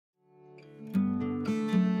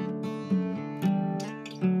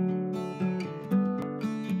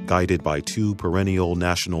Guided by two perennial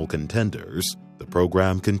national contenders, the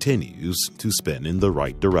program continues to spin in the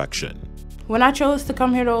right direction. When I chose to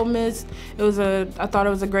come here to Ole Miss, I thought it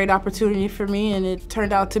was a great opportunity for me, and it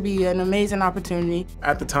turned out to be an amazing opportunity.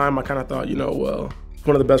 At the time, I kind of thought, well, it's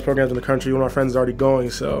one of the best programs in the country. One of my friends is already going,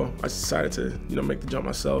 so I decided to, make the jump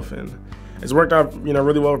myself, and it's worked out,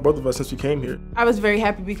 really well for both of us since we came here. I was very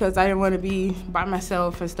happy because I didn't want to be by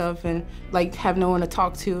myself and stuff and have no one to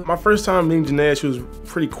talk to. My first time meeting Janeah, she was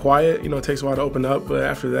pretty quiet. It takes a while to open up, but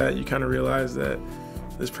after that, you kind of realize that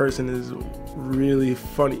this person is really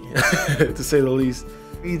funny, to say the least.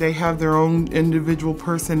 They have their own individual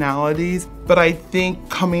personalities, but I think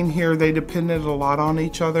coming here, they depended a lot on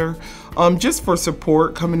each other, just for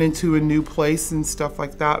support coming into a new place and stuff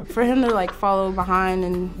like that. For him to follow behind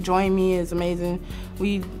and join me is amazing.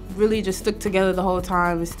 We really just stuck together the whole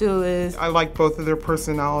time. It still is. I like both of their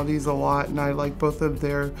personalities a lot, and I like both of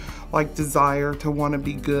their desire to want to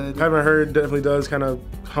be good. Having her definitely does kind of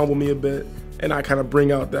humble me a bit, and I kind of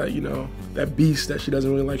bring out that, that beast that she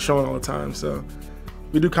doesn't really like showing all the time. So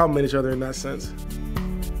we do compliment each other in that sense.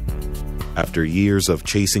 After years of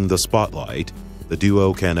chasing the spotlight, the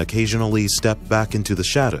duo can occasionally step back into the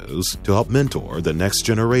shadows to help mentor the next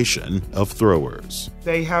generation of throwers.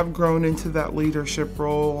 They have grown into that leadership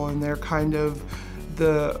role, and they're kind of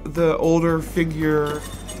the older figure.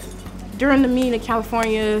 During the meet in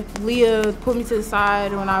California, Leah put me to the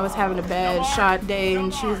side when I was having a bad shot day,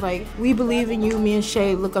 and she was like, "We believe in you, me and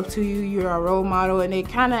Shay look up to you, you're our role model." And it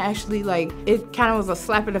kind of actually it kind of was a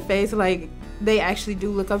slap in the face, they actually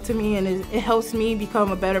do look up to me, and it helps me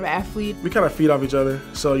become a better athlete. We kind of feed off each other,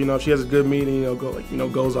 so if she has a good meeting,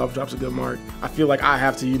 goes off, drops a good mark, I feel like I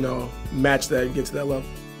have to, match that and get to that level.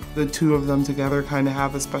 The two of them together kind of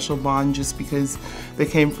have a special bond just because they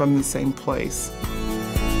came from the same place.